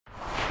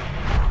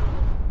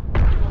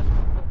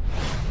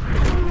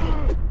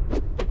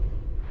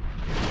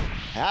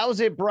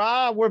How's it,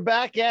 brah? We're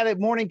back at it.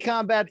 Morning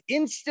Combat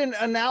Instant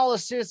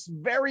Analysis.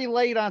 Very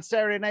late on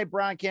Saturday night.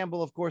 Brian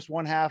Campbell, of course,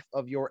 one half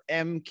of your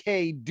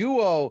MK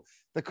duo,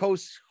 the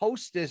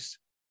hostess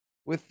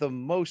with the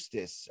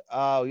mostest.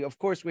 Of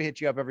course, we hit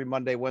you up every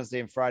Monday, Wednesday,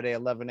 and Friday,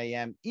 11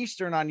 a.m.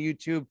 Eastern on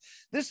YouTube.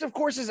 This, of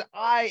course, is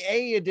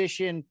IA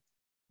edition.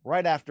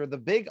 Right after the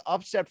big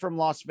upset from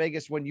Las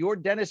Vegas when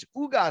Yordenis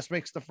Ugas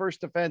makes the first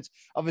defense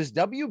of his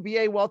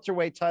WBA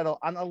welterweight title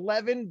on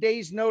 11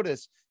 days'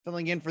 notice,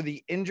 filling in for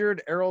the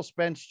injured Errol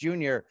Spence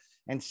Jr.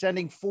 and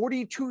sending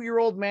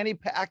 42-year-old Manny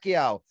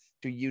Pacquiao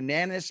to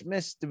unanimous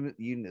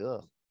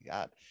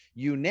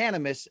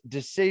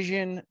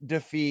decision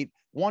defeat,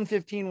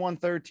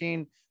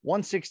 115-113,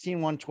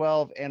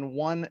 116-112, and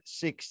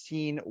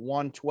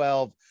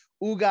 116-112.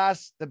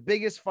 Ugas, the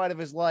biggest fight of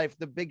his life,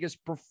 the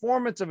biggest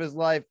performance of his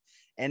life.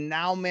 And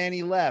now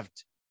Manny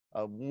left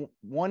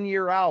 1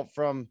 year out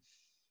from,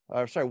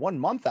 1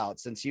 month out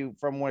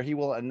from where he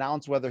will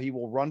announce whether he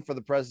will run for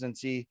the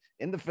presidency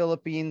in the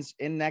Philippines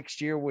in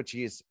next year, which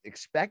he is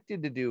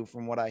expected to do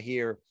from what I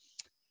hear.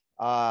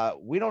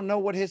 We don't know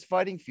what his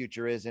fighting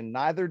future is, and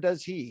neither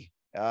does he.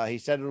 He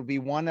said it'll be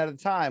one at a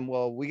time.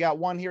 Well, we got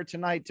one here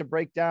tonight to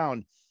break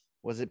down.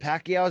 Was it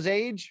Pacquiao's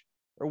age?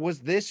 Or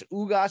was this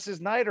Ugas's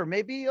night, or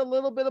maybe a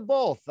little bit of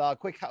both?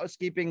 Quick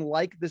housekeeping,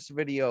 like this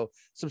video,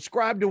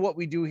 subscribe to what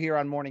we do here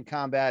on Morning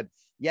Combat.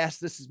 Yes,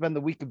 this has been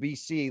the week of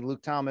BC.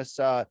 Luke Thomas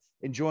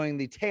enjoying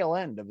the tail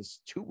end of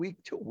his 2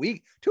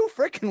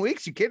 freaking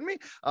weeks. You kidding me?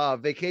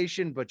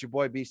 Vacation, but your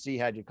boy BC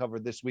had you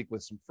covered this week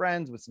with some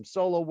friends, with some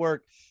solo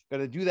work.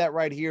 Going to do that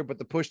right here, but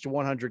the push to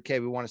 100K,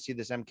 we want to see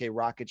this MK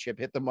rocket ship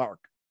hit the mark.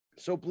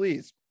 So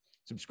please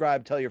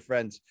subscribe, tell your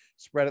friends,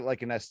 spread it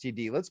like an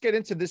STD. Let's get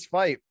into this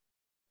fight.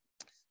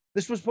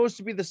 This was supposed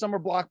to be the summer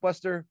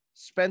blockbuster.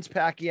 Spence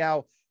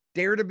Pacquiao,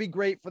 dare to be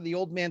great for the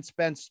old man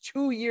Spence.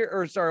 Old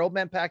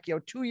man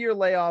Pacquiao, 2-year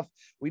layoff.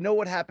 We know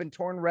what happened,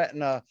 torn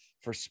retina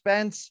for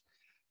Spence.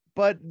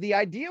 But the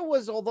idea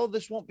was, although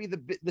this won't be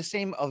the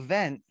same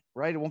event,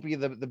 right? It won't be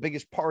the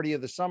biggest party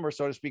of the summer,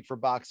 so to speak, for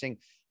boxing.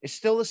 It's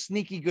still a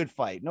sneaky good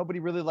fight. Nobody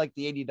really liked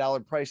the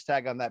 $80 price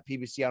tag on that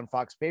PBC on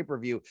Fox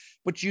pay-per-view,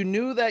 but you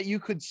knew that you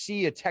could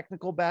see a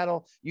technical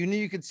battle. You knew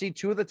you could see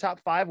 2 of the top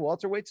 5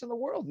 welterweights in the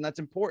world. And that's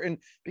important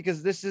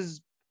because this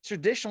is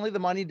traditionally the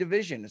money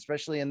division,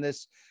 especially in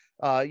this,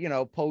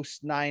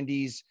 post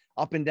 90s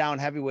up and down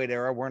heavyweight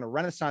era. We're in a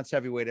Renaissance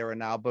heavyweight era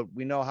now, but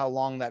we know how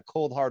long that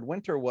cold, hard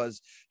winter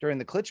was during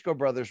the Klitschko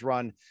brothers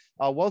run.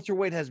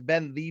 Welterweight has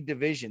been the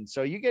division.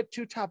 So you get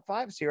 2 top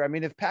 5s here. I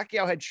mean, if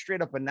Pacquiao had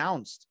straight up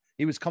announced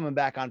he was coming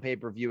back on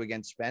pay-per-view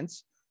against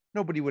Spence,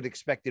 nobody would have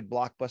expected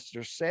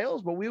blockbuster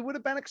sales, but we would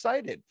have been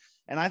excited.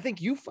 And I think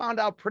you found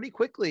out pretty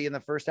quickly in the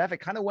first half. It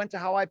kind of went to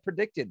how I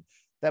predicted,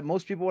 that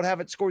most people would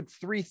have it scored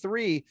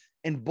 3-3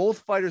 and both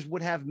fighters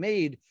would have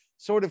made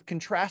sort of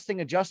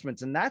contrasting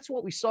adjustments. And that's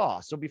what we saw.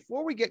 So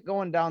before we get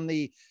going down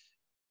did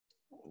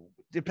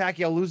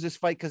Pacquiao lose this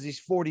fight because he's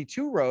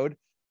 42 road?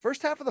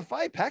 First half of the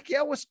fight,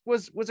 Pacquiao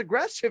was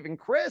aggressive and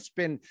crisp.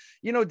 And,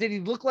 did he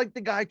look like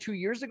the guy 2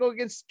 years ago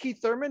against Keith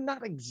Thurman?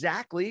 Not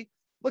exactly.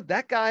 Look,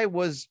 that guy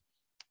was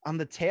on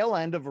the tail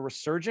end of a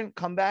resurgent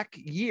comeback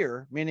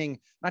year, meaning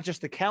not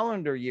just the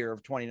calendar year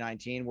of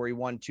 2019, where he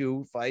won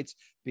 2 fights,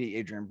 beat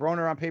Adrian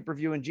Broner on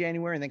pay-per-view in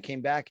January, and then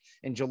came back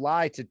in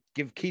July to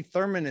give Keith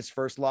Thurman his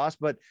first loss.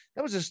 But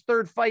that was his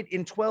 3rd fight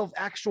in 12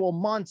 actual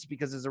months,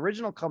 because his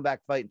original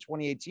comeback fight in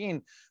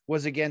 2018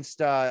 was against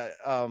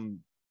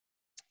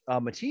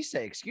Matisse,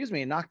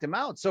 and knocked him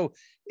out. So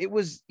it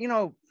was,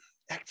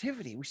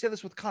 activity. We said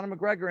this with Conor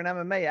McGregor and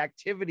MMA,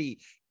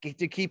 activity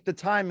to keep the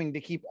timing, to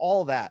keep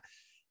all that.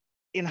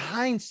 In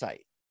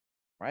hindsight,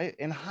 right?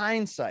 In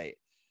hindsight,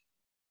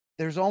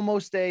 there's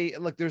almost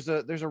there's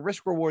a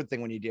risk reward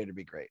thing when you dare to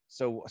be great.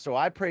 So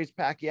I praised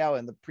Pacquiao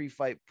in the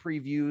pre-fight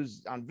previews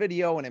on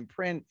video and in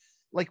print,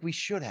 like we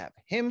should have.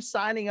 Him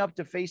signing up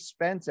to face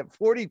Spence at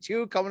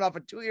 42, coming off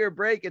a 2-year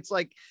break. It's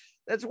like,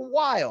 that's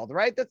wild,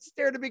 right? That's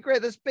dare to be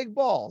great. That's big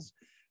balls.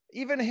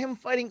 Even him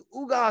fighting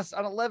Ugas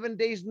on 11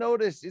 days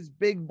notice is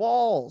big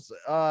balls.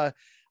 I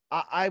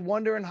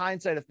wonder in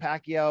hindsight if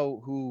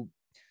Pacquiao, who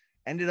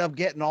ended up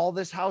getting all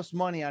this house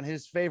money on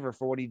his favor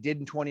for what he did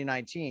in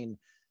 2019,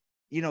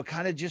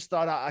 kind of just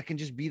thought, I can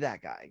just be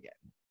that guy again.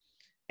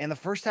 And the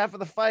first half of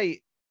the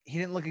fight, he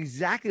didn't look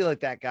exactly like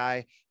that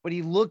guy, but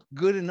he looked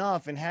good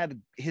enough and had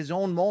his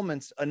own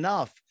moments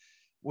enough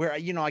where,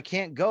 I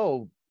can't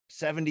go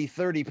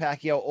 70-30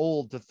 Pacquiao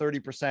old to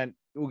 30%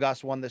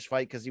 Ugas won this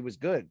fight because he was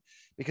good,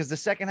 because the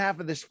second half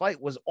of this fight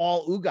was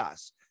all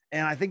Ugas.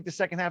 And I think the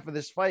second half of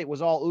this fight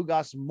was all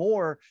Ugas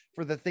more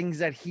for the things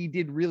that he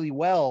did really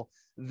well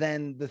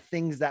than the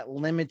things that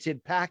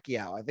limited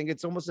Pacquiao. I think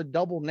it's almost a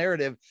double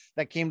narrative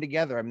that came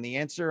together. I mean, the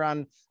answer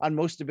on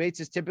most debates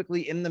is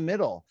typically in the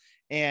middle.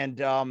 And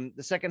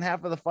the second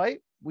half of the fight,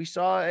 we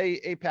saw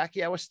a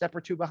Pacquiao a step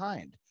or 2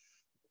 behind.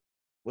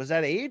 Was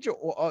that age?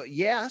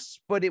 Yes,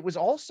 but it was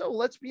also,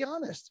 let's be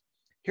honest,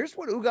 here's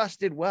what Ugas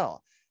did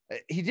well.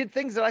 He did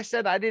things that I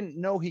said I didn't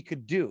know he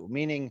could do,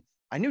 meaning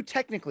I knew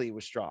technically he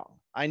was strong.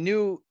 I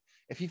knew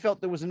if he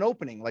felt there was an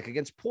opening, like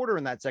against Porter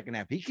in that second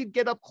half, he could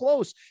get up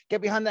close,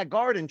 get behind that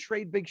guard and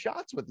trade big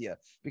shots with you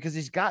because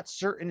he's got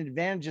certain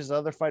advantages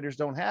other fighters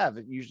don't have.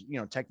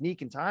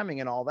 Technique and timing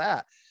and all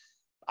that.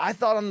 I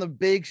thought on the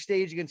big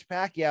stage against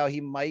Pacquiao,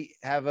 he might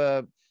have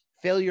a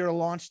failure to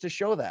launch to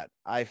show that.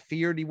 I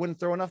feared he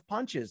wouldn't throw enough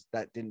punches.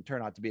 That didn't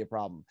turn out to be a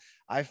problem.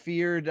 I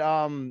feared,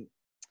 that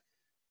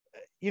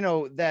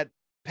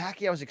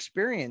Pacquiao's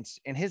experience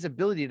and his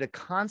ability to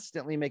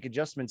constantly make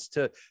adjustments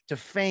to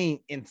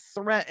feint and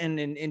threaten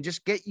and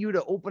just get you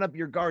to open up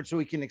your guard so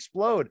he can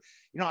explode.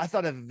 I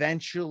thought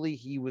eventually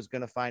he was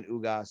going to find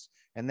Ugas,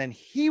 and then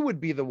he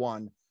would be the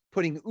one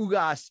putting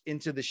Ugas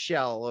into the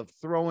shell of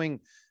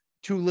throwing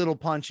too little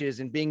punches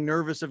and being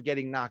nervous of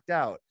getting knocked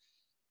out.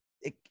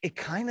 It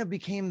kind of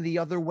became the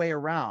other way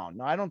around.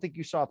 Now, I don't think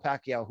you saw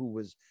Pacquiao who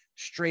was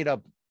straight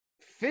up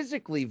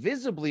physically,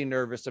 visibly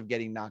nervous of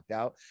getting knocked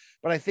out.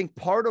 But I think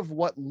part of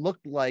what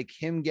looked like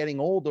him getting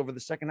old over the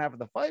second half of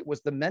the fight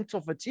was the mental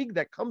fatigue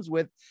that comes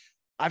with,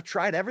 I've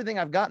tried everything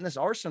I've got in this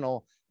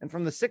arsenal. And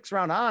from the 6th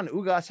round on,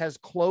 Ugas has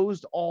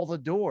closed all the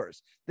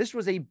doors. This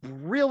was a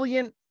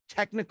brilliant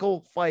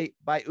technical fight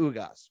by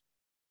Ugas.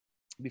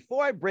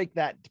 Before I break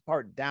that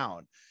part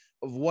down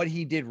of what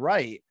he did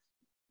right,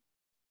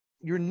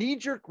 your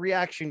knee-jerk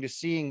reaction to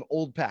seeing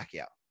old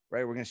Pacquiao,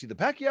 right? We're going to see the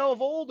Pacquiao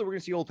of old, or we're going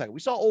to see old Pacquiao. We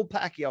saw old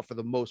Pacquiao for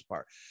the most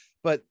part,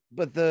 but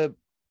the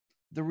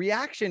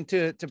reaction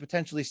to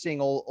potentially seeing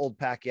old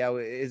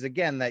Pacquiao is,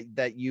 again,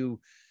 that you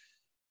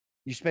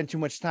spend too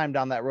much time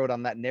down that road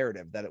on that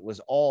narrative that it was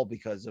all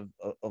because of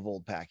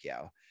old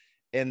Pacquiao.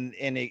 And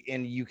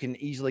you can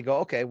easily go,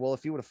 okay, well,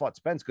 if he would have fought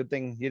Spence, good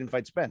thing he didn't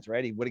fight Spence,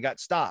 right? He would have got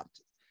stopped.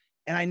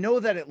 And I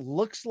know that it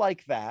looks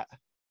like that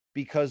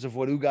because of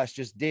what Ugas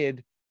just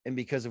did, and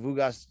because of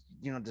Ugas,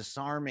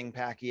 disarming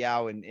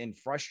Pacquiao and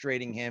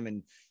frustrating him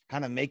and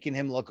kind of making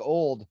him look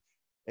old.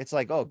 It's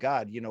like, oh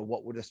God,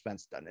 what would have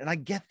Spence done? And I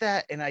get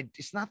that. And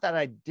it's not that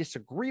I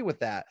disagree with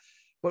that,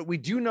 but we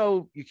do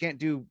know you can't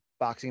do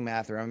boxing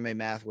math or MMA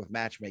math with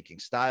matchmaking.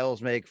 Styles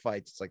make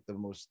fights. It's like the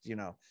most,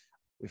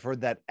 we've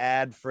heard that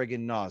ad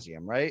friggin'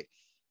 nauseum, right?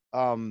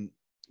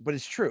 But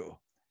it's true.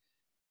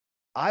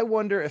 I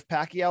wonder if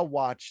Pacquiao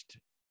watched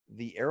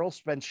the Errol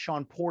Spence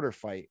Sean Porter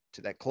fight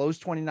that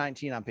closed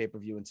 2019 on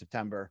pay-per-view in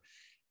September.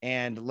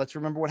 And let's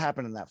remember what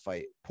happened in that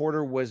fight.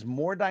 Porter was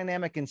more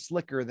dynamic and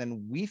slicker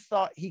than we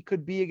thought he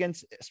could be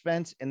against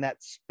Spence, and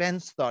that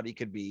Spence thought he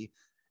could be.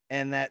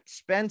 And that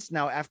Spence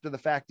now, after the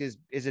fact, is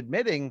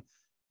admitting,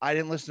 I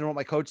didn't listen to what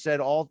my coach said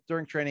all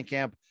during training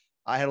camp.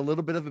 I had a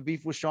little bit of a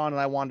beef with Sean,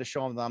 and I wanted to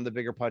show him that I'm the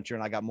bigger puncher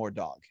and I got more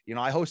dog.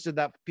 I hosted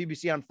that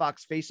PBC on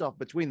Fox face-off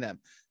between them,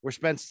 where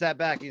Spence sat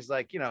back. He's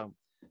like,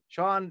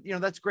 Sean,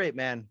 that's great,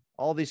 man.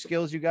 All these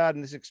skills you got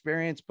and this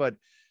experience, but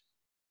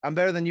I'm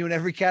better than you in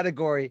every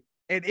category.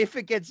 And if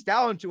it gets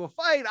down to a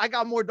fight, I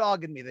got more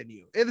dog in me than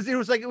you. It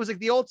was like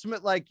the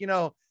ultimate,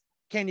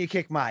 can you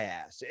kick my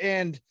ass?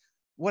 And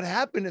what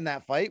happened in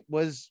that fight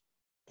was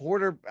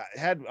Porter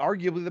had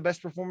arguably the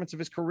best performance of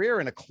his career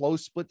in a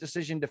close split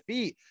decision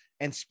defeat.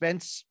 And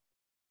Spence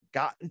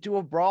got into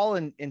a brawl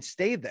and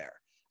stayed there.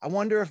 I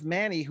wonder if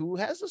Manny, who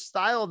has a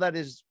style that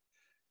is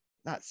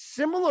not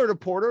similar to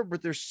Porter,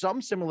 but there's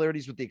some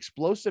similarities with the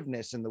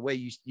explosiveness and the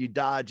way you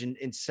dodge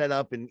and set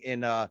up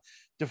and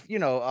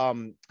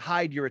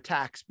hide your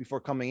attacks before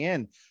coming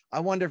in. I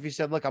wonder if he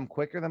said, look, I'm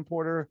quicker than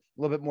Porter,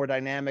 a little bit more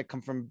dynamic,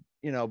 come from,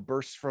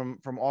 bursts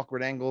from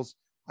awkward angles.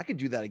 I could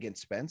do that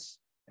against Spence.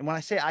 And when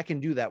I say I can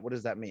do that, what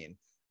does that mean?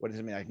 What does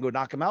it mean? I can go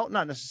knock him out?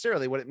 Not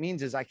necessarily. What it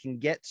means is I can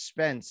get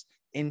Spence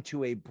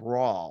into a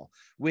brawl,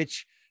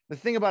 which the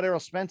thing about Errol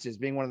Spence is,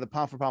 being one of the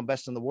pound for pound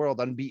best in the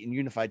world, unbeaten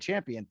unified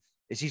champion,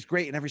 is he's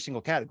great in every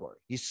single category.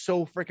 He's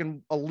so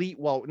freaking elite.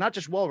 Well, not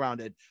just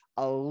well-rounded,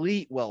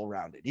 elite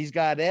well-rounded. He's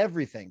got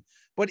everything.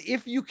 But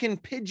if you can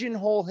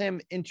pigeonhole him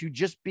into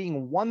just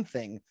being one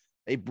thing,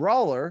 a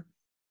brawler,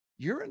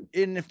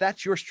 and if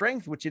that's your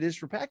strength, which it is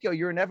for Pacquiao,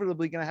 you're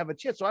inevitably going to have a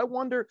chance. So I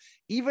wonder,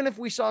 even if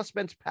we saw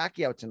Spence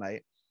Pacquiao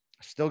tonight,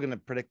 I'm still going to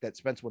predict that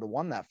Spence would have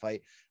won that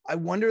fight. I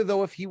wonder,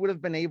 though, if he would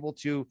have been able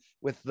to,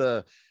 with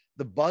the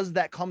buzz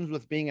that comes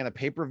with being in a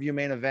pay-per-view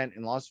main event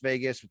in Las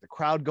Vegas, with the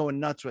crowd going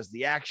nuts as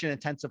the action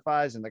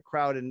intensifies, and the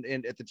crowd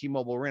at the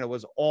T-Mobile Arena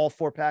was all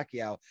for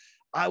Pacquiao.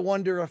 I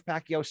wonder if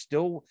Pacquiao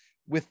still,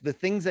 with the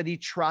things that he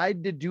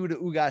tried to do to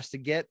Ugas to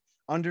get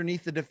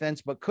underneath the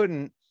defense but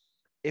couldn't,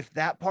 if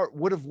that part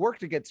would have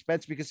worked against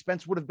Spence, because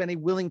Spence would have been a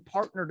willing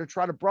partner to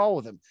try to brawl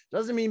with him.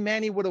 Doesn't mean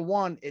Manny would have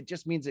won. It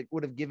just means it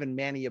would have given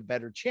Manny a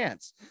better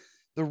chance.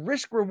 The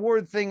risk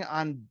reward thing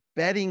on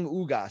betting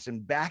Ugas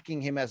and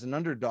backing him as an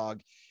underdog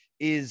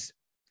is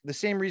the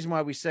same reason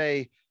why we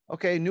say,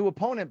 okay, new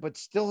opponent, but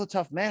still a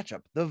tough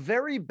matchup. The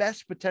very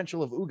best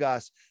potential of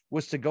Ugas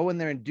was to go in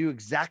there and do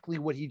exactly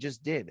what he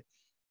just did.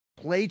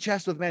 Play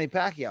chess with Manny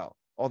Pacquiao.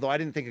 Although I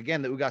didn't think,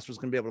 again, that Ugas was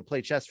going to be able to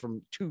play chess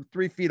from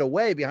 2-3 feet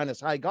away behind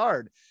his high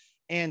guard,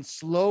 and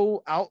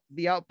slow out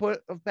the output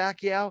of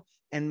Pacquiao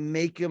and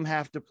make him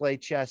have to play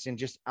chess and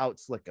just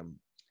outslick him.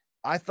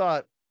 I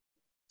thought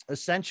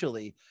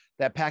essentially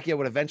that Pacquiao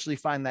would eventually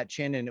find that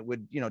chin and it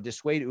would,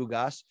 dissuade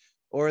Ugas.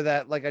 or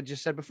that, like I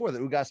just said before,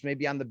 that Ugas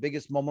maybe on the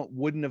biggest moment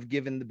wouldn't have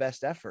given the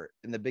best effort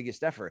and the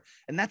biggest effort.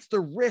 And that's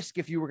the risk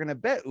if you were going to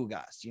bet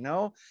Ugas, you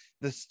know,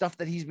 the stuff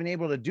that he's been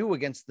able to do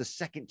against the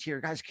second tier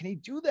guys. Can he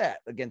do that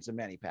against a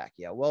Manny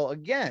Pacquiao? Well,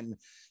 again,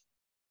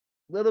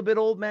 little bit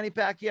old Manny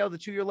Pacquiao, the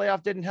 2-year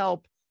layoff didn't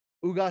help.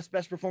 Ugas'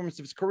 best performance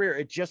of his career.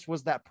 It just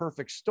was that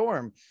perfect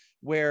storm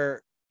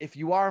where if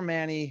you are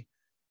Manny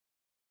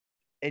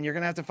and you're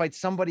going to have to fight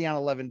somebody on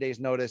 11 days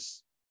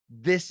notice,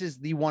 this is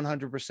the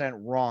 100%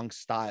 wrong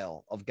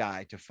style of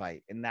guy to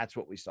fight. And that's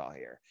what we saw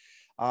here.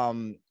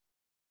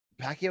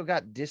 Pacquiao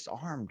got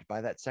disarmed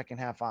by that second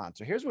half on.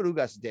 So here's what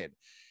Ugas did.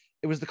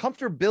 It was the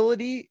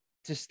comfortability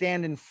to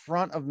stand in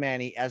front of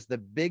Manny as the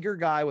bigger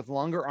guy with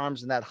longer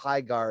arms and that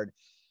high guard.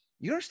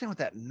 You understand what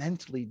that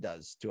mentally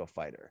does to a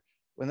fighter.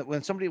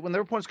 When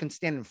their opponents can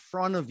stand in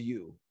front of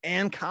you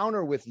and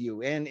counter with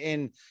you.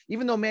 And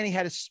even though Manny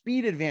had a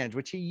speed advantage,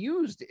 which he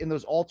used in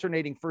those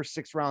alternating first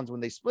 6 rounds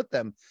when they split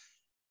them,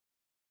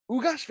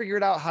 Ugas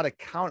figured out how to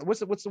counter.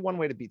 What's the one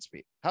way to beat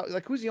speed?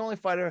 Who's the only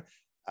fighter,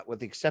 with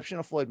the exception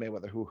of Floyd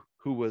Mayweather,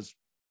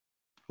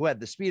 who had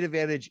the speed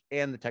advantage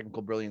and the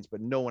technical brilliance,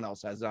 but no one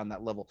else has it on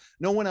that level.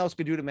 No one else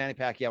could do to Manny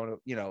Pacquiao,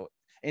 you know,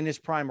 in his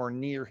prime or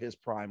near his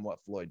prime, what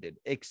Floyd did,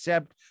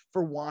 except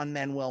for Juan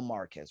Manuel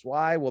Marquez.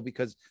 Why? Well,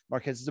 because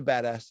Marquez is a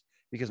badass,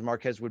 because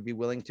Marquez would be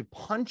willing to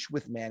punch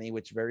with Manny,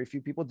 which very few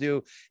people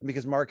do. And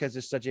because Marquez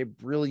is such a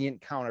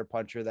brilliant counter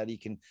puncher that he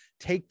can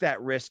take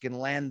that risk and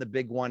land the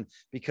big one,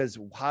 because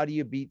how do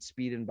you beat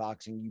speed in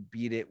boxing? You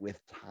beat it with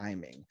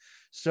timing.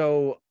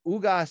 So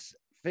Ugas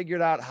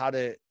figured out how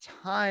to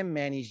time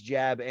Manny's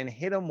jab and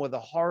hit him with a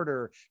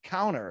harder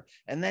counter.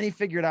 And then he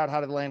figured out how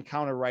to land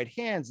counter right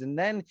hands. And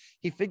then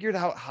he figured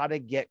out how to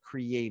get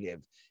creative.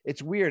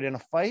 It's weird in a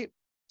fight.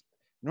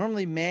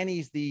 Normally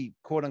Manny's the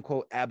quote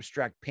unquote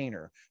abstract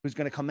painter who's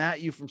going to come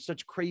at you from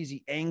such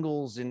crazy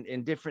angles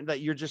and different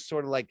that you're just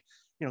sort of like,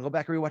 you know, go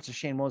back and rewatch the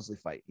Shane Mosley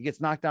fight. He gets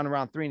knocked down in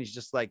round 3 and he's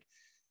just like,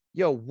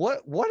 yo,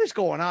 what is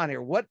going on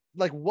here? What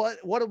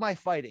am I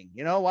fighting?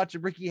 You know, watch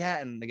Ricky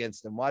Hatton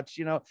against him. Watch,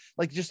 you know,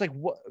 like just like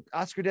what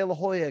Oscar De La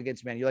Hoya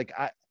against Manny. You're like,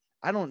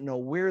 I don't know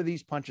where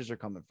these punches are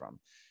coming from.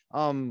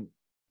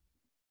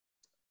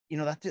 You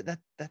know,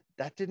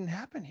 that didn't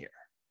happen here.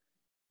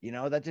 You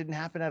know, that didn't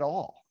happen at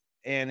all.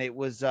 And it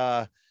was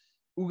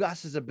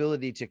Ugas's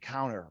ability to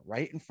counter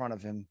right in front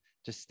of him,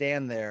 to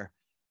stand there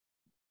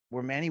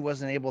where Manny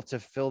wasn't able to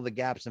fill the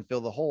gaps and fill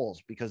the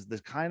holes, because the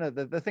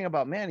thing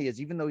about Manny is,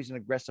 even though he's an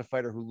aggressive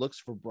fighter who looks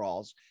for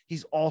brawls,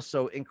 he's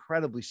also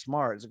incredibly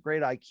smart. It's a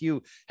great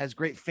IQ, has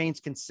great feints,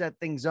 can set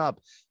things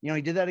up. You know,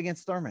 he did that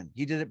against Thurman.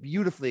 He did it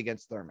beautifully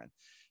against Thurman.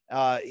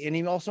 And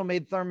he also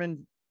made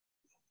Thurman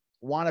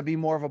want to be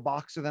more of a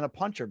boxer than a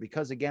puncher,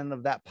 because again,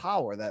 of that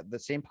power, that the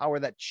same power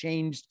that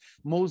changed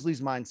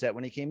Mosley's mindset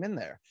when he came in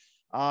there.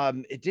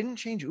 It didn't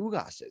change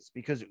Ugas's,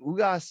 because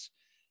Ugas,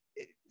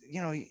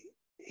 you know,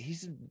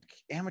 he's an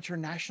amateur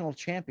national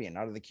champion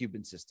out of the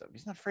Cuban system.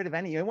 He's not afraid of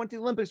any. He went to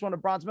the Olympics, won a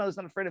bronze medal. He's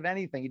not afraid of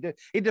anything.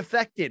 He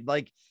defected.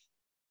 Like,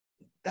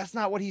 that's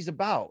not what he's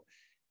about.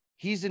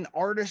 He's an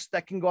artist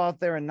that can go out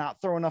there and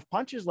not throw enough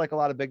punches like a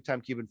lot of big time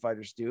Cuban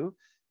fighters do,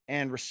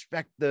 and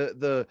respect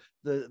the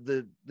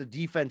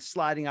defense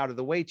sliding out of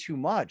the way too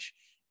much.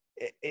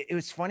 It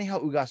was funny how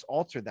Ugas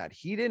altered that.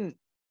 He didn't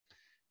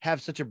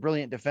have such a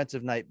brilliant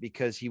defensive night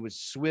because he was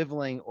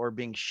swiveling or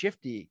being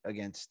shifty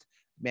against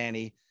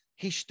Manny.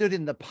 He stood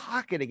in the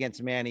pocket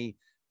against Manny,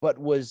 but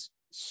was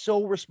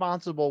so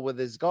responsible with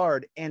his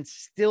guard and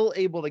still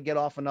able to get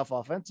off enough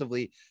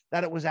offensively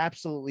that it was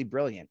absolutely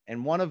brilliant.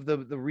 And one of the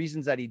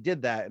reasons that he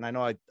did that, and I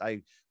know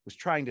I was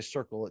trying to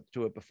circle it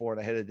to it before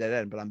and I hit a dead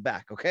end, but I'm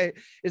back. Okay.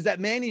 Is that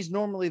Manny's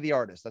normally the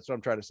artist. That's what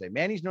I'm trying to say.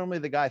 Manny's normally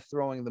the guy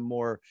throwing the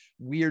more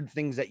weird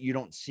things that you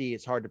don't see.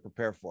 It's hard to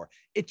prepare for.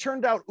 It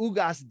turned out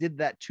Ugas did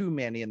that to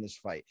Manny in this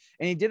fight.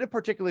 And he did it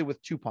particularly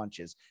with 2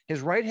 punches,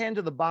 his right hand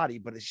to the body,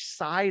 but his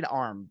side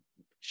arm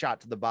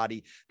shot to the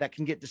body that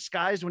can get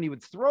disguised when he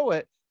would throw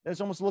it. It's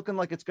almost looking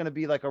like it's going to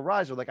be like a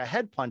rise or like a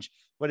head punch,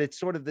 but it's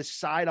sort of this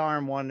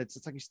sidearm one.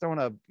 It's like he's throwing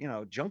a, you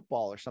know, junk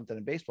ball or something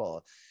in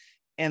baseball.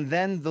 And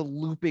then the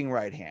looping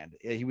right hand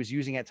he was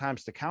using at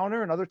times to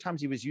counter, and other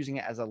times he was using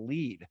it as a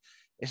lead.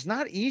 It's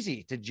not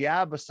easy to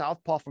jab a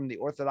southpaw from the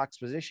orthodox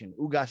position.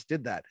 Ugas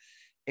did that.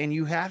 And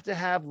you have to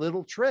have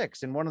little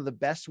tricks. And one of the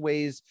best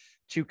ways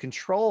to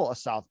control a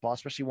southpaw,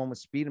 especially one with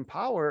speed and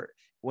power,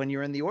 when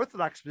you're in the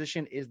orthodox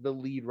position, is the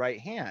lead right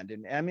hand.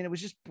 And I mean, it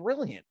was just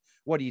brilliant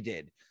what he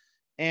did.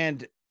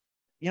 And,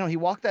 you know, he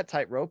walked that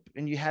tightrope,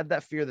 and you had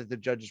that fear that the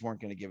judges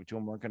weren't going to give it to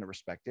him, weren't going to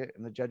respect it.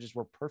 And the judges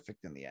were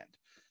perfect in the end.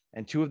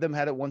 And 2 of them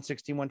had it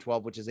 116,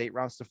 112, which is 8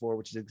 rounds to 4,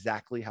 which is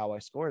exactly how I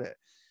scored it.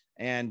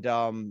 And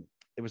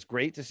it was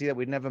great to see that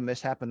we didn't have a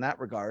mishap in that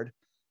regard.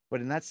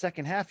 But in that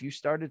second half, you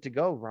started to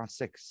go round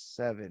 6,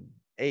 7,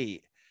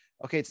 8.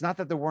 Okay, it's not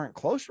that there weren't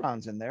close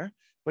rounds in there,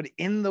 but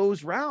in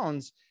those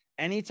rounds,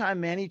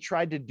 anytime Manny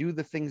tried to do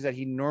the things that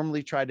he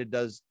normally tried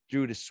to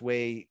do to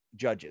sway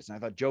judges. And I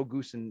thought Joe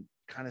Goosen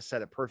kind of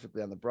said it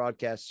perfectly on the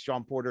broadcast.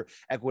 Sean Porter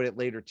echoed it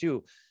later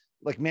too.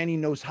 Like, Manny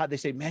knows how, they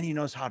say Manny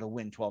knows how to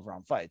win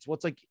 12-round fights. Well,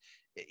 it's like,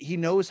 he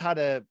knows how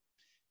to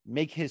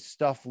make his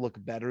stuff look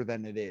better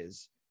than it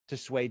is to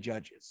sway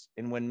judges.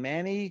 And when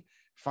Manny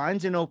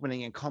finds an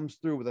opening and comes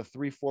through with a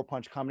 3-4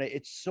 punch combination,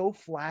 it's so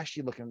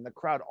flashy looking. The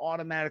crowd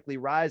automatically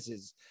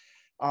rises.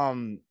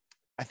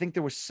 I think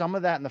there was some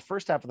of that in the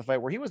first half of the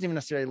fight where he wasn't even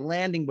necessarily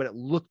landing, but it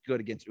looked good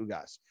against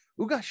Ugas.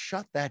 Ugas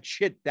shut that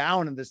shit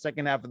down in the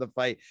second half of the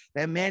fight.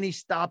 That Manny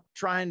stopped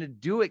trying to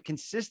do it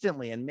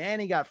consistently, and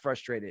Manny got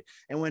frustrated.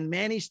 And when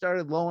Manny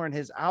started lowering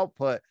his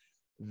output,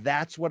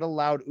 that's what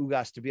allowed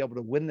Ugas to be able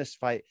to win this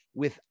fight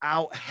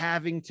without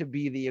having to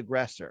be the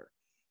aggressor,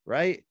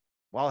 right?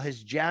 While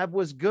his jab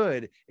was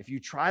good, if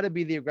you try to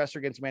be the aggressor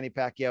against Manny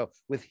Pacquiao,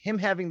 with him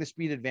having the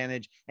speed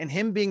advantage and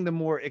him being the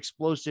more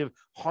explosive,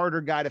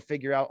 harder guy to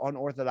figure out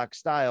unorthodox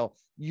style,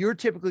 you're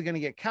typically going to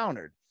get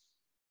countered.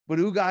 But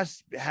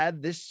Ugas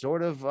had this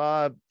sort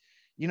of,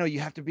 you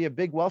have to be a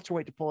big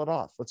welterweight to pull it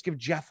off. Let's give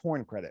Jeff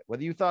Horn credit.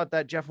 Whether you thought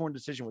that Jeff Horn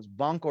decision was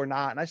bunk or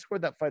not, and I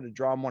scored that fight to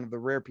draw. I'm one of the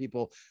rare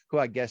people who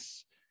I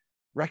guess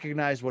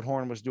recognized what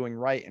Horn was doing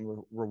right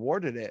and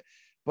rewarded it.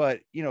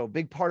 But, a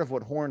big part of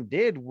what Horn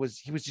did was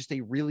he was just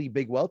a really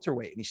big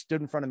welterweight, and he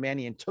stood in front of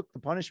Manny and took the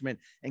punishment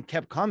and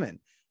kept coming.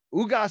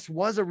 Ugas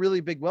was a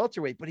really big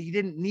welterweight, but he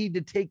didn't need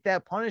to take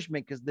that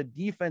punishment because the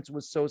defense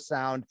was so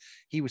sound.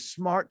 He was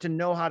smart to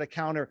know how to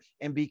counter.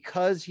 And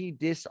because he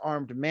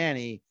disarmed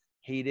Manny,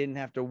 he didn't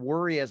have to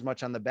worry as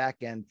much on the back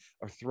end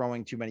of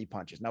throwing too many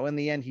punches. Now, in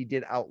the end, he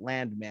did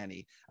outland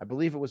Manny. I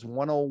believe it was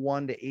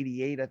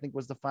 101-88, I think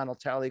was the final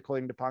tally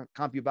according to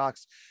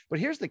CompuBox. But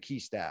here's the key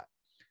stat.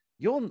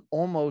 You'll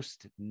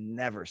almost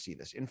never see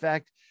this. In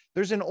fact,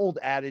 there's an old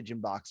adage in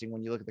boxing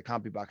when you look at the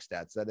CompuBox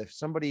stats that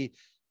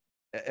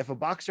if a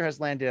boxer has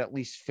landed at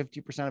least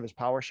 50% of his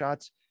power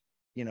shots,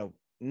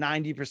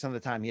 90% of the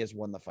time he has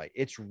won the fight.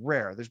 It's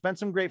rare. There's been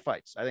some great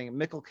fights. I think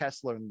Mikkel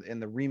Kessler in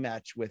the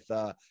rematch with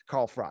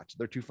Carl Froch,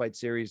 their 2-fight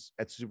series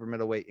at super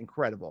middleweight,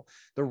 incredible.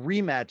 The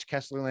rematch,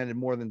 Kessler landed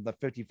more than the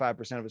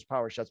 55% of his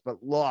power shots,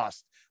 but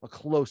lost a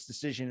close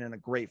decision in a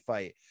great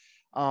fight.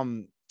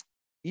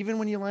 Even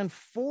when you land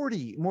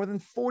more than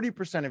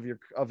 40%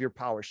 of your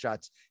power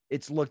shots,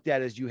 it's looked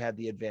at as you had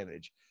the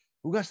advantage.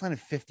 Ugas landed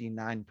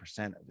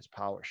 59% of his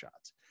power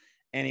shots,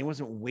 and he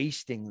wasn't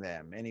wasting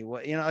them. And he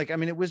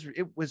was,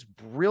 it was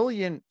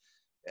brilliant.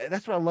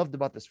 That's what I loved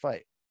about this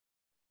fight. It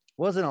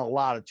wasn't a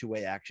lot of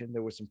two-way action.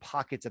 There was some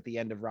pockets at the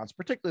end of rounds,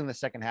 particularly in the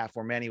second half,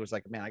 where Manny was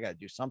like, "Man, I got to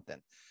do something."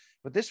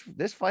 But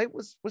this fight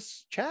was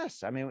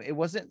chess. It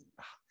wasn't.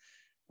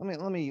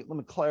 Let me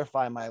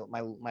clarify my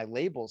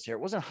labels here.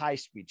 It wasn't high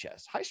speed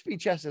chess. High speed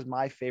chess is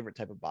my favorite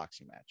type of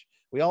boxing match.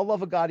 We all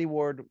love a Gotti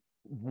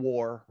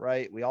war,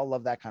 right? We all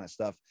love that kind of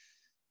stuff.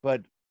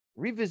 But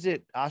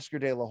revisit Oscar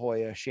De La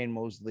Hoya, Shane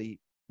Mosley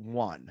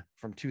 1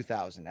 from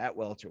 2000 at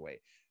welterweight.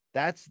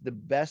 That's the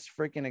best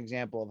freaking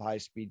example of high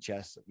speed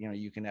chess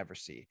you can ever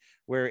see,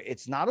 where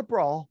it's not a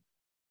brawl,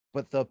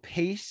 but the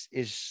pace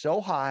is so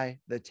high,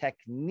 the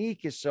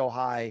technique is so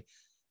high.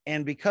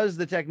 And because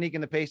the technique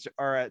and the pace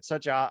are at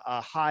such a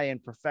high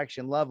and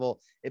perfection level,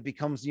 it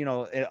becomes,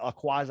 a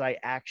quasi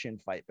action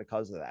fight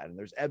because of that. And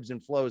there's ebbs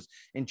and flows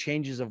and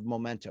changes of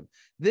momentum.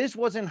 This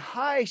wasn't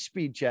high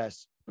speed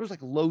chess. It was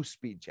like low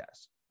speed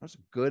chess. It was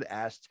a good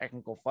ass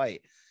technical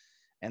fight.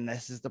 And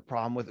this is the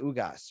problem with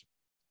Ugas.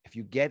 If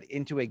you get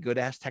into a good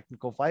ass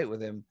technical fight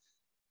with him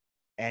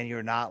and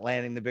you're not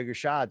landing the bigger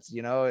shots,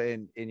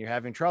 and you're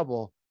having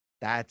trouble,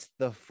 that's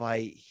the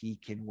fight he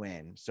can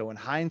win. So in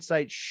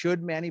hindsight,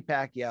 should Manny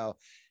Pacquiao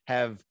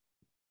have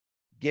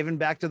given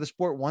back to the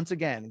sport once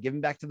again,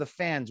 given back to the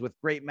fans with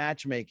great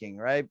matchmaking,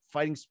 right?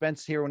 Fighting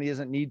Spence here when he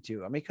doesn't need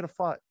to. He could have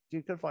fought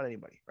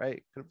anybody,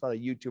 right? Could have fought a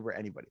YouTuber,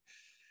 anybody.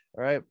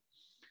 All right.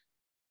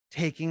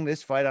 Taking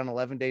this fight on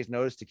 11 days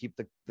notice to keep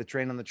the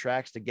train on the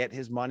tracks, to get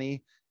his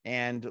money.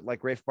 And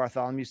like Rafe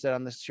Bartholomew said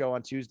on this show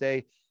on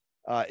Tuesday,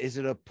 is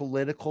it a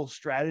political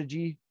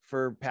strategy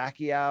for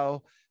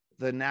Pacquiao,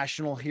 the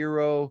national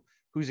hero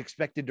who's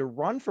expected to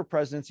run for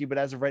presidency, but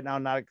as of right now,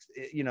 not,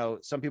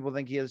 some people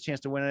think he has a chance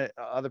to win it.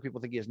 Other people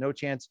think he has no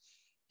chance,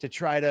 to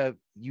try to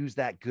use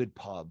that good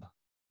pub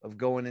of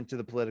going into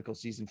the political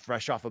season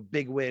fresh off a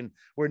big win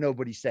where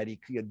nobody said he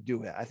could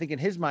do it. I think in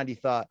his mind, he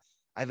thought,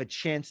 I have a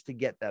chance to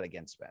get that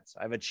against Spence.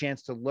 I have a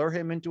chance to lure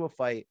him into a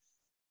fight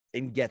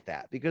and get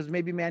that, because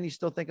maybe Manny's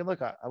still thinking,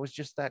 look, I was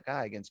just that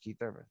guy against Keith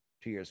Urban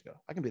 2 years ago.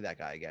 I can be that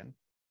guy again.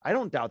 I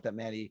don't doubt that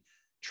Manny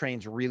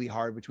trains really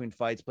hard between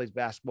fights, plays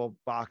basketball,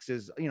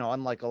 boxes,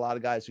 unlike a lot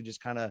of guys who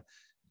just kind of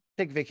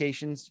take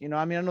vacations.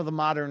 I know the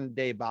modern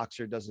day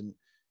boxer doesn't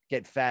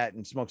get fat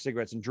and smoke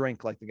cigarettes and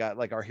drink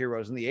like our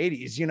heroes in the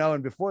 80s,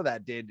 and before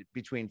that did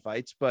between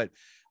fights. But,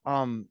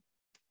 I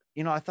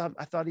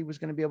thought he was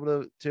going to be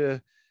able to,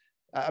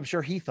 I'm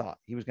sure he thought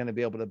he was going to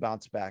be able to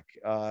bounce back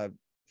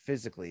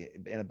physically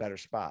in a better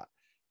spot.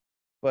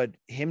 But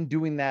him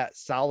doing that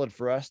solid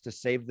for us to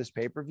save this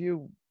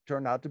pay-per-view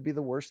turned out to be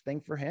the worst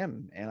thing for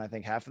him. And I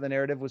think half of the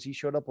narrative was he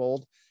showed up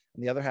old,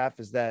 and the other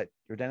half is that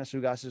Yordenis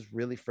Ugas is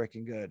really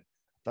freaking good.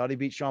 Thought he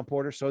beat Sean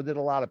Porter. So did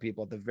a lot of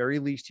people. At the very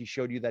least, he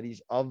showed you that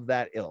he's of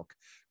that ilk.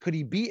 Could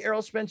he beat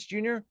Errol Spence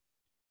Jr.?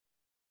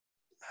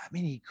 I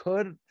mean, he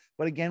could,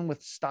 but again,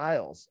 with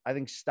styles, I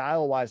think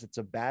style wise, it's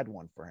a bad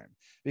one for him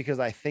because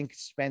I think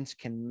Spence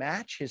can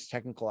match his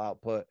technical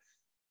output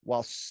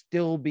while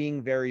still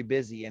being very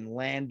busy and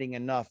landing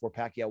enough where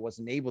Pacquiao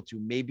wasn't able to,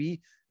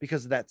 maybe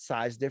because of that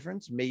size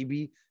difference,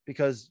 maybe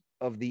because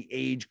of the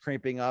age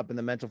creeping up and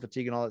the mental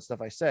fatigue and all that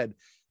stuff I said.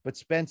 But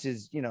Spence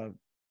is,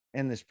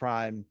 in this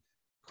prime,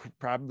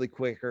 probably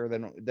quicker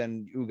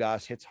than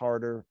Ugas, hits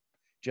harder,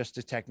 just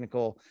as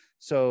technical.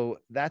 So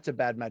that's a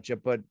bad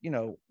matchup. But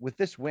with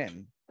this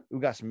win,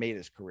 Ugas made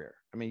his career.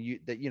 I mean,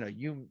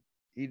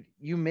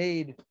 you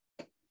made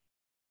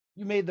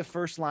the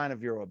first line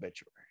of your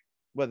obituary,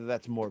 whether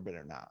that's morbid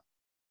or not.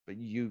 But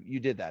you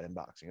did that in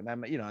boxing,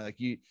 and that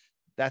he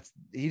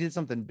did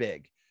something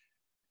big.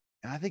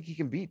 And I think he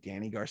can beat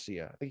Danny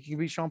Garcia. I think he can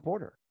beat Sean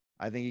Porter.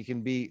 I think he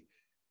can beat,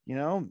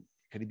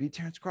 could he beat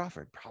Terrence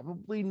Crawford?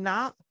 Probably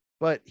not.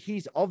 But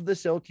he's of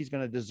this ilk. He's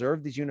going to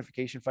deserve these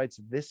unification fights.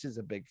 This is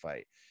a big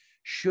fight.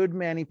 Should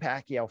Manny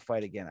Pacquiao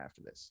fight again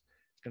after this?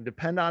 It's going to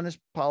depend on his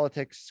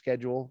politics,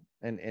 schedule,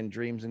 and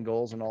dreams and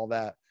goals and all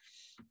that.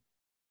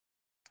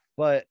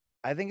 But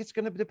I think it's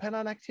going to depend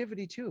on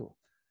activity too.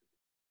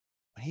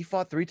 He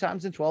fought 3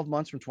 times in 12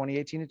 months from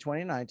 2018 to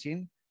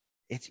 2019.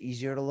 It's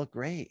easier to look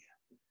great.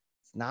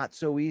 It's not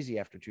so easy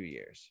after 2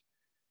 years.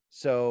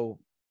 So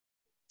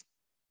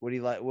would he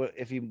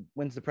if he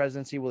wins the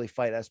presidency, will he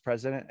fight as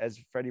president, as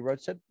Freddie Roach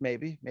said?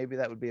 Maybe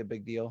that would be a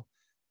big deal.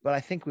 But I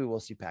think we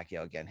will see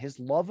Pacquiao again. His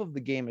love of the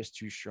game is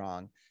too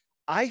strong.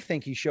 I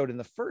think he showed in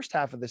the first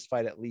half of this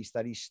fight, at least,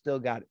 that he's still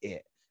got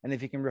it. And if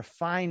he can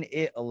refine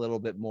it a little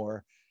bit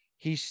more,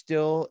 he's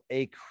still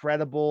a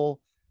credible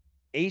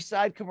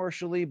A-side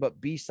commercially, but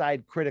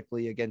B-side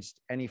critically against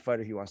any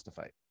fighter he wants to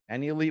fight.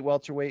 Any elite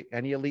welterweight,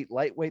 any elite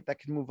lightweight that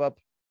can move up,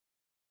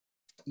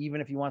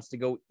 even if he wants to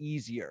go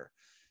easier.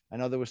 I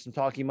know there was some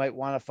talk he might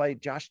want to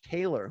fight Josh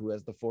Taylor, who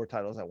has the 4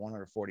 titles at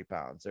 140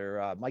 pounds,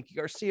 or Mikey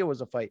Garcia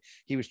was a fight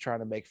he was trying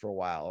to make for a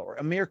while, or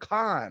Amir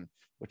Khan,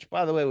 which,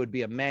 by the way, would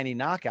be a Manny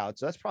knockout.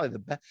 So that's probably the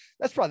best.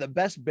 That's probably the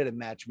best bit of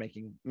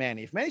matchmaking.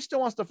 Manny, if Manny still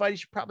wants to fight, he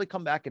should probably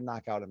come back and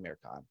knock out Amir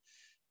Khan.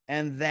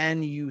 And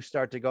then you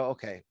start to go,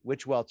 okay,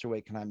 which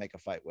welterweight can I make a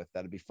fight with?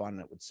 That'd be fun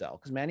and it would sell,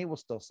 because Manny will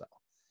still sell.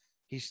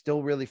 He's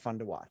still really fun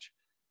to watch.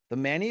 The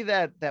Manny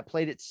that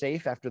played it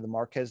safe after the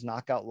Marquez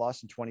knockout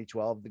loss in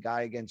 2012, the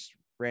guy against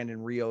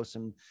Brandon Rios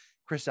and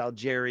Chris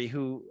Algieri,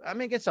 who, I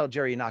mean, against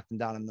Algieri, he knocked him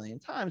down a million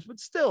times, but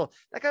still,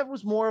 that guy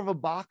was more of a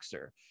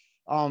boxer.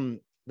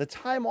 The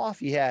time off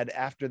he had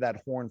after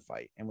that Horn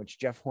fight, in which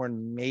Jeff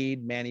Horn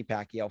made Manny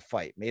Pacquiao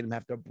fight, made him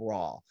have to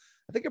brawl.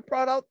 I think it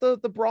brought out the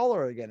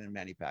brawler again in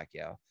Manny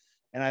Pacquiao.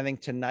 And I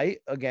think tonight,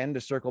 again,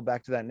 to circle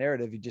back to that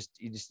narrative, you just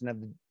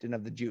didn't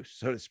have the juice,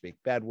 so to speak.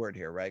 Bad word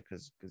here, right?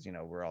 Because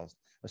we're all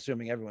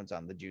assuming everyone's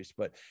on the juice,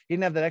 but he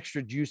didn't have that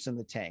extra juice in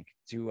the tank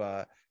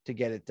to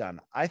get it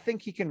done. I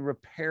think he can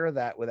repair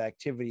that with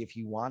activity if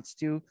he wants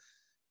to,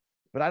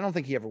 but I don't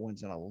think he ever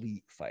wins an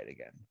elite fight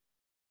again.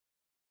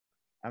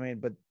 I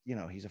mean, but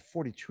he's a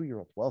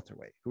 42-year-old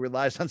welterweight who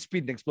relies on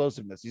speed and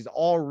explosiveness. He's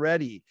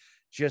already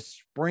just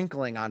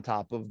sprinkling on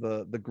top of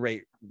the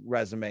great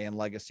resume and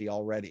legacy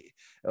already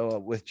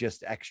with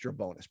just extra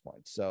bonus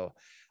points. So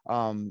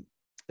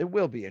it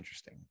will be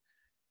interesting,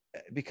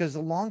 because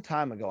a long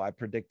time ago, I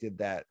predicted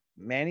that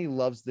Manny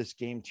loves this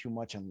game too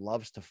much and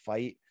loves to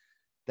fight,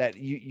 that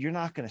you're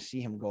not going to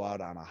see him go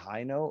out on a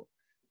high note,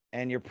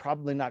 and you're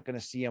probably not going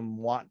to see him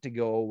want to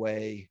go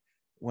away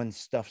when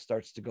stuff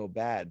starts to go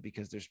bad,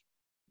 because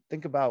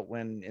think about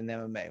when in the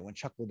MMA, when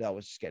Chuck Liddell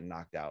was just getting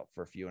knocked out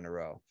for a few in a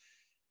row.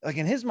 Like,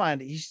 in his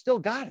mind, he's still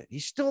got it.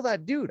 He's still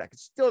that dude. I could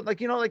still,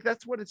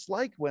 that's what it's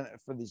like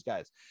for these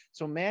guys.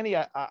 So Manny,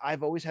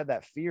 I've always had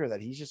that fear that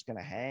he's just going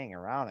to hang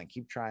around and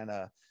keep trying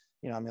to,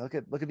 look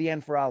at the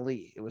end for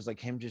Ali. It was like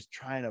him just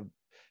trying to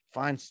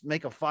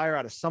make a fire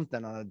out of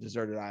something on a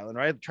deserted island,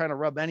 right? Trying to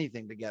rub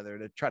anything together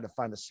to try to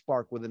find a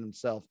spark within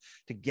himself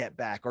to get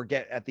back, or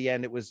at the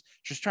end, it was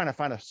just trying to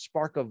find a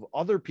spark of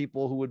other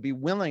people who would be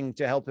willing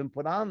to help him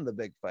put on the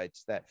big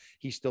fights that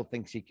he still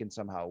thinks he can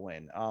somehow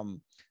win.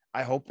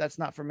 I hope that's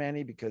not for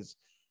Manny, because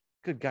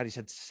good God, he's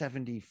had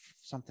 70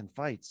 something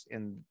fights,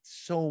 and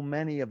so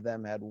many of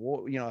them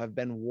have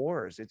been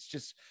wars. It's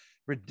just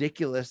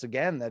ridiculous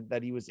again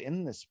that he was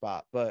in this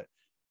spot. But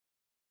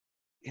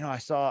I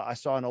saw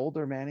an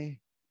older Manny,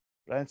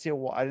 but I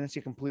didn't see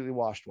a completely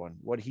washed one.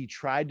 What he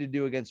tried to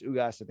do against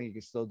Ugas, I think he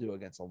can still do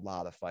against a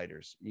lot of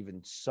fighters,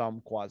 even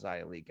some quasi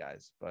elite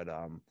guys. But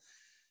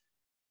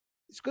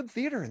it's good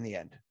theater in the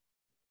end.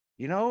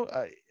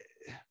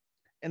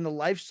 In the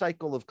life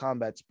cycle of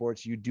combat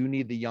sports, you do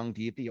need the young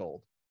to eat the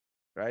old,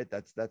 right?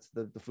 That's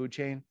the food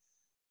chain.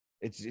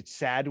 It's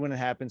sad when it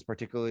happens,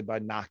 particularly by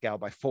knockout,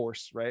 by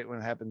force, right? When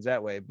it happens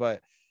that way.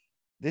 But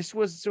this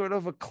was sort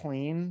of a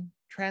clean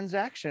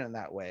transaction in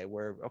that way,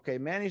 where, okay,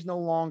 Manny's no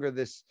longer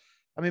this.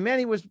 I mean,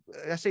 Manny was,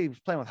 I say he was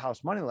playing with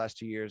house money the last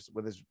 2 years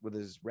with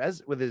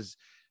his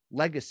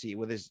legacy,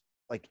 with his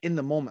like in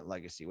the moment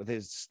legacy, with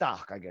his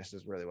stock, I guess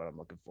is really what I'm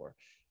looking for.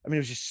 I mean, it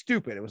was just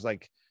stupid. It was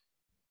like,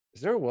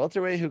 is there a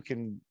welterweight who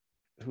can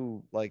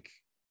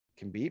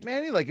can beat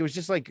Manny. Like, it was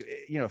just like,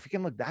 if he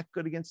can look that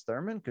good against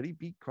Thurman, could he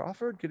beat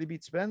Crawford? Could he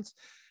beat Spence?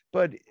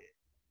 But,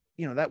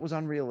 that was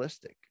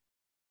unrealistic.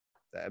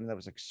 I mean, that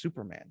was like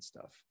Superman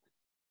stuff.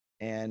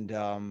 And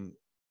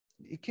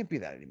it can't be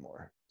that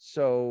anymore.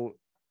 So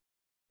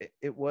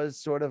it was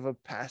sort of a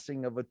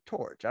passing of a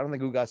torch. I don't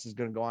think Ugas is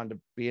going to go on to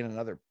be in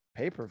another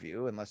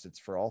pay-per-view unless it's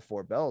for all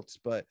 4 belts.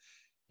 But,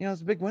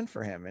 it's a big win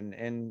for him.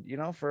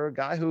 And for a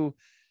guy who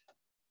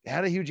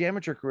had a huge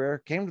amateur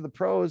career, came to the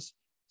pros,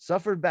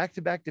 suffered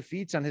back-to-back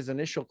defeats on his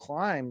initial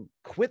climb,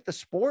 quit the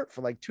sport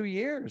for like 2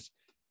 years,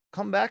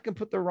 come back and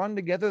put the run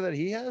together that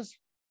he has.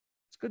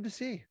 It's good to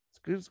see.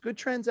 It's good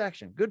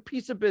transaction, good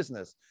piece of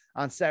business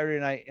on Saturday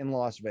night in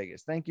Las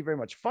Vegas. Thank you very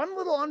much. Fun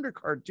little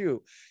undercard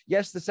too.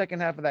 Yes, the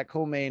second half of that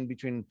co-main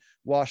between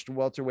washed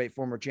welterweight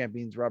former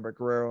champions Robert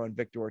Guerrero and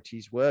Victor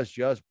Ortiz was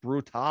just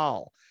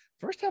brutal.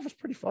 First half was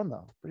pretty fun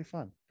though. Pretty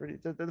fun.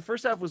 The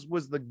first half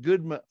was the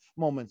good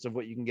moments of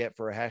what you can get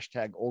for a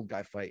hashtag old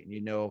guy fight,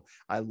 and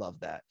I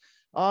love that.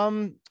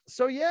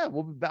 So yeah,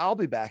 I'll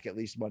be back at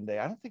least Monday.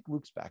 I don't think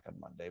Luke's back on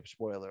Monday.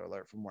 Spoiler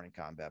alert for Morning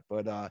Combat,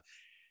 but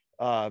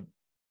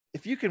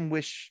if you can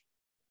wish,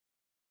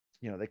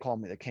 they call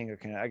me the king of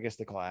Connecticut. I guess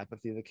they call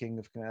apathy the king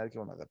of Connecticut.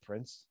 I'm the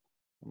prince.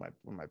 My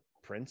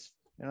prince.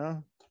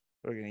 We're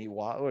gonna eat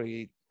what? We're gonna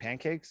eat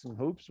pancakes and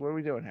hoops. What are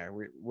we doing here?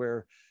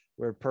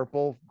 We're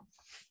purple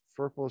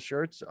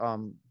shirts.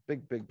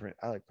 Big print.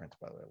 I like Prince,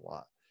 by the way, a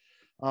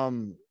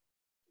lot.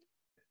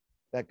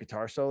 That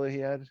guitar solo he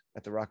had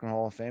at the Rock and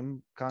Hall of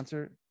Fame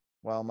concert,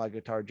 While My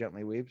Guitar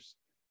Gently Weeps.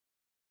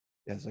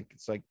 Yeah,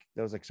 it's like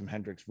there was like some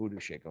Hendrix voodoo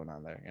shit going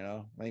on there,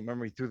 I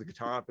remember he threw the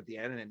guitar up at the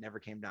end and it never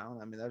came down.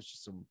 I mean, that was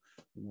just some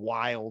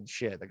wild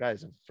shit. The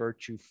guy's a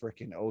virtue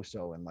freaking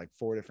oso in like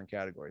 4 different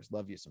categories.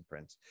 Love you some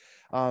Prince.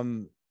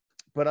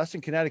 But us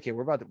in Connecticut,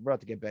 we're about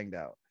to get banged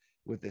out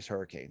with this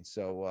hurricane.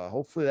 So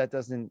hopefully that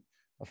doesn't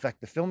affect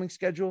the filming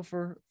schedule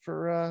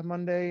for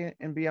Monday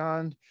and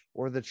beyond,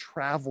 or the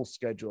travel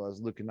schedule,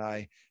 as Luke and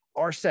I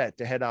are set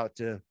to head out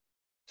to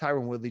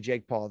Tyron Woodley,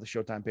 Jake Paul, the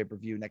Showtime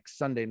pay-per-view next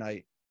Sunday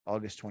night,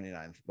 August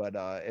 29th. But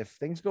if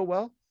things go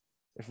well,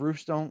 if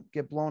roofs don't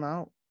get blown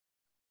out,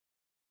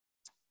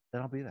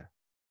 then I'll be there.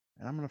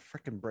 And I'm going to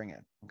freaking bring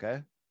it, okay?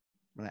 I'm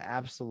going to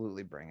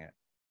absolutely bring it.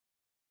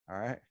 All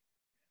right?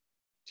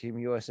 Team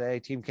USA,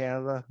 Team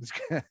Canada.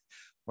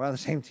 We're on the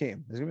same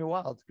team. It's going to be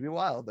wild. It's going to be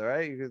wild, all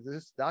right?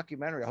 This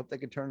documentary, I hope they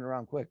can turn it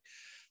around quick.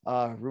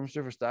 Room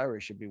Service Diary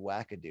should be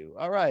wackadoo.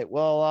 All right.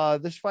 Well,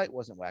 this fight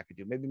wasn't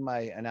wackadoo. Maybe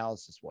my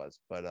analysis was,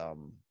 but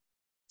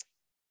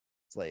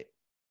it's late.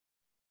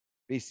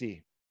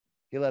 BC,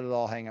 he let it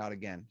all hang out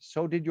again.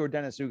 So did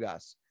Yordenis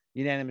Ugas.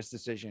 Unanimous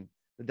decision.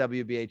 The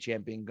WBA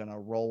champion gonna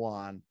roll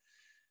on.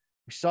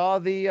 We saw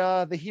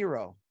the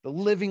hero, the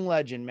living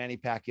legend, Manny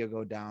Pacquiao,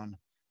 go down.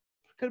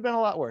 Could have been a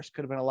lot worse.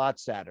 Could have been a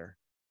lot sadder.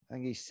 I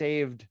think he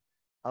saved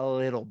a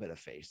little bit of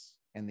face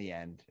in the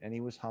end, and he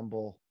was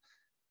humble.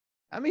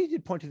 I mean, he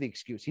did point to the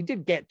excuse. He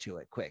did get to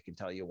it quick and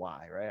tell you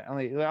why, right? I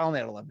only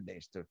had 11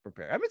 days to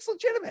prepare. I mean, it's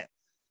legitimate.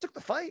 Took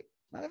the fight.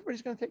 Not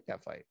everybody's gonna take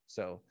that fight.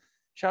 So,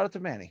 shout out to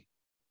Manny.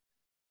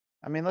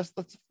 I mean,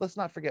 let's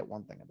not forget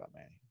one thing about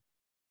Manny.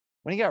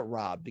 When he got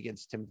robbed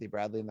against Timothy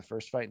Bradley in the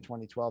first fight in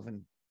 2012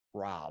 and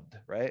robbed,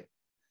 right?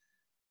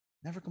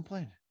 Never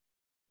complained.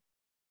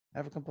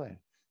 Never complained.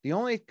 The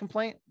only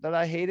complaint that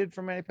I hated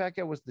from Manny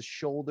Pacquiao was the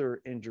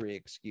shoulder injury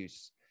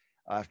excuse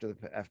after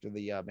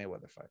the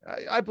Mayweather fight.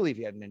 I believe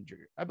he had an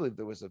injury. I believe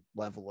there was a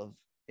level of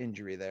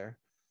injury there.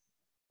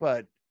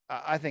 But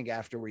I think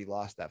after we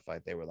lost that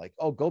fight, they were like,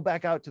 oh, go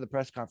back out to the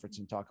press conference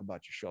and talk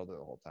about your shoulder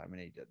the whole time.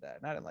 And he did that.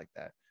 And I didn't like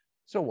that.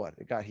 So what?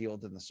 It got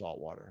healed in the salt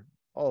water.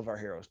 All of our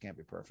heroes can't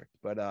be perfect,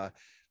 but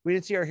we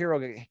didn't see our hero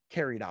get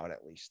carried out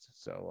at least.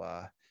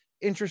 So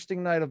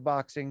interesting night of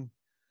boxing.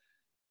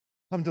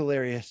 I'm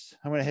delirious.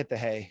 I'm going to hit the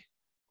hay.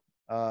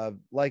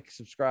 Like,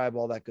 subscribe,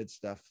 all that good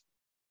stuff.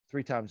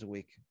 3 times a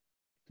week.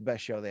 The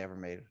best show they ever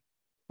made.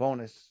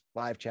 Bonus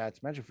live chats.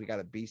 Imagine if we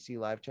got a BC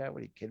live chat. What,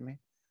 are you kidding me?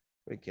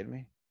 What, are you kidding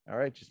me? All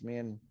right. Just me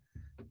and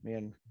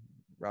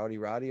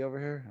Roddy over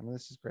here. I mean,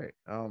 this is great.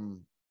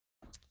 CM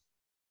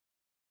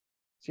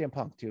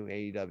Punk too,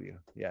 AEW.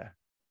 Yeah.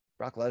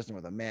 Brock Lesnar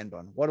with a man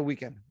bun. What a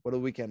weekend. What a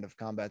weekend of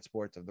combat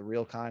sports, of the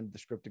real kind, the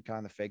scripted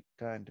kind, the fake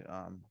kind.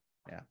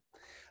 Yeah.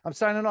 I'm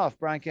signing off.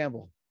 Brian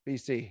Campbell,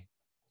 BC.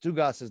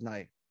 Ugas'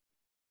 night.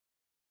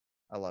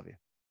 I love you.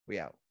 We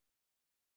out.